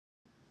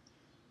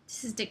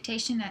This is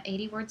dictation at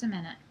 80 words a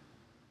minute.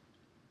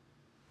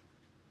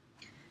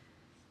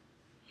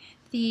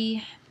 The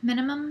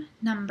minimum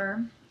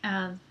number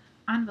of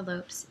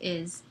envelopes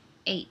is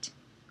 8.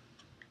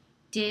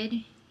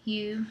 Did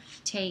you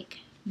take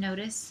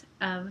notice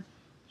of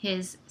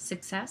his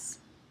success?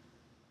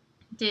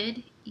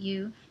 Did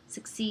you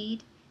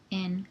succeed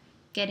in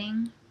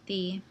getting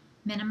the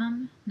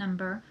minimum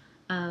number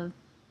of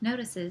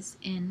notices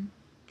in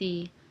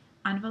the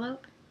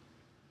envelope?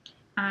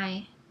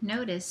 I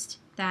noticed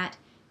that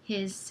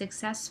his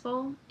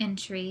successful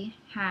entry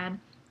had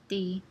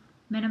the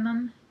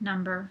minimum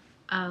number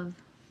of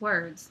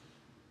words.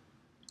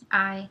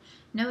 I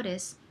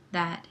notice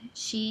that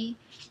she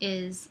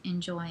is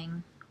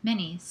enjoying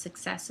many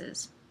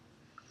successes.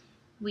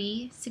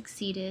 We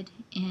succeeded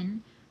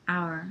in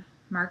our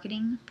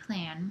marketing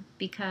plan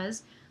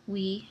because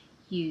we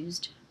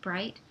used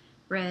bright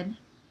red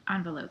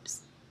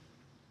envelopes.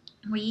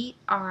 We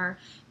are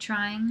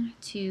trying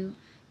to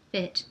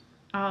fit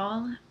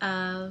all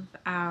of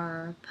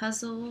our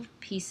puzzle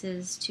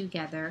pieces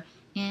together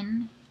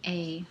in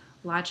a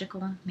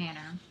logical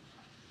manner.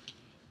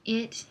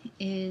 It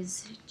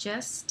is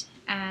just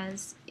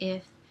as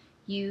if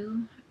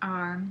you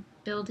are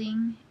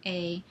building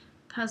a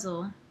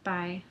puzzle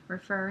by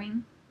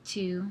referring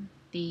to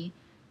the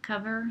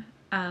cover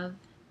of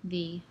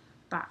the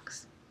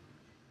box.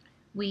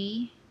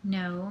 We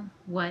know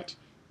what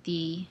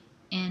the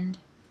end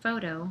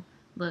photo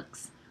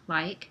looks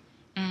like,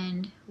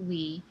 and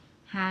we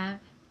have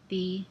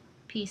the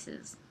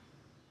pieces.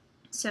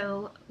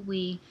 So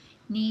we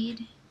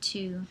need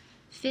to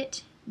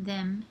fit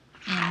them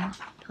in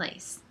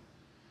place.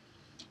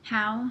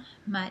 How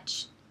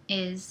much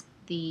is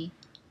the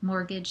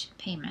mortgage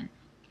payment?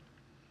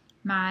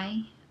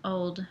 My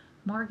old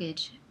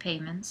mortgage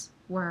payments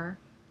were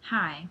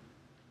high.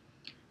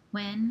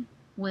 When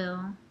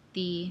will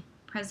the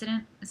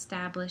president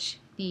establish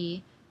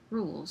the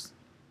rules?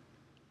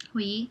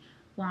 We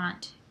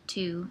want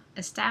to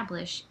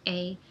establish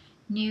a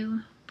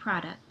new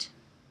product.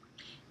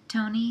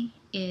 Tony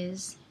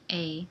is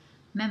a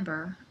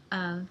member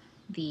of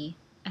the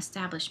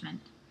establishment.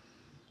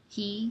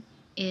 He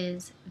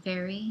is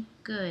very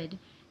good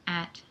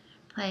at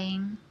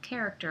playing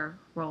character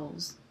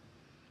roles.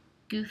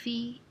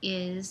 Goofy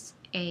is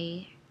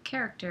a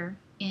character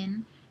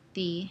in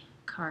the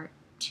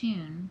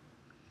cartoon.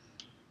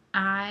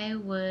 I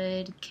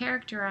would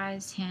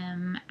characterize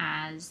him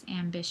as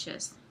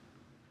ambitious.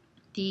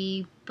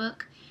 The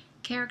book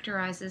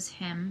characterizes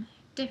him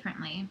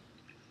differently.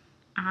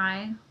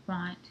 I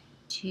want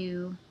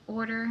to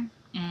order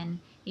an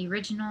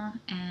original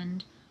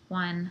and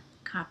one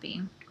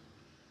copy.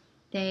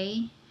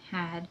 They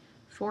had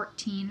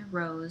 14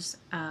 rows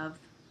of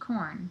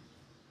corn,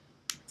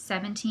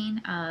 17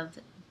 of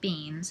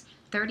beans,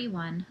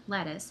 31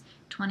 lettuce,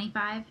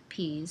 25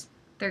 peas,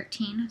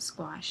 13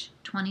 squash,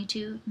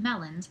 22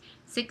 melons,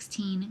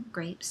 16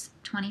 grapes,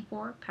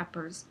 24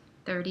 peppers,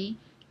 30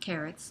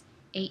 carrots,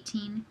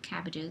 18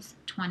 cabbages,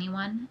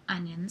 21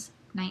 onions,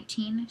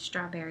 19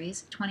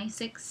 strawberries,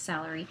 26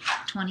 celery,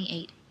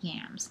 28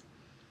 yams.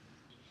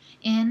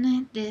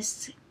 In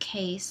this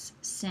case,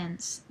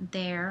 since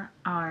there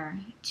are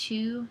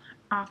 2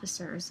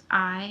 officers,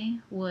 I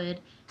would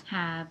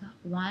have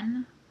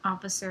one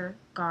officer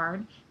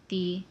guard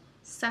the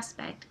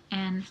suspect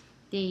and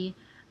the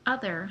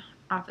other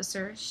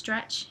officer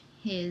stretch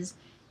his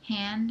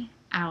hand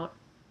out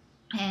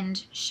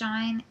and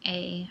shine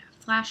a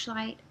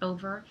flashlight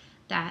over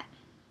that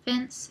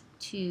fence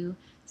to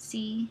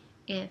see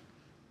if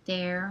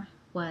there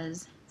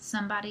was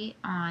somebody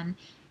on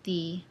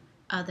the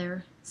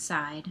other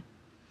side.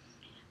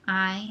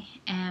 I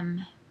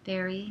am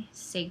very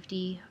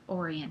safety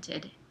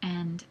oriented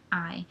and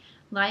I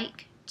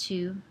like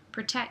to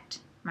protect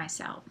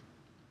myself.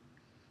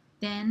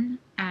 Then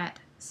at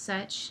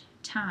such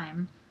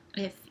time,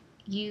 if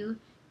you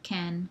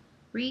can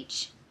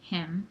reach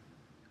him,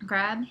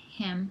 grab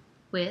him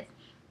with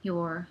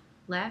your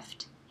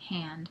left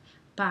hand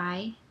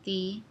by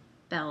the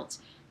belt,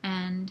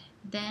 and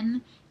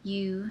then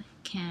you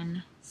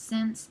can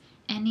sense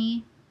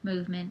any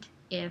movement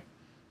if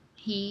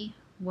he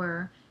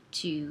were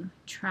to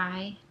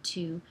try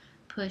to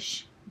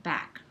push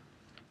back.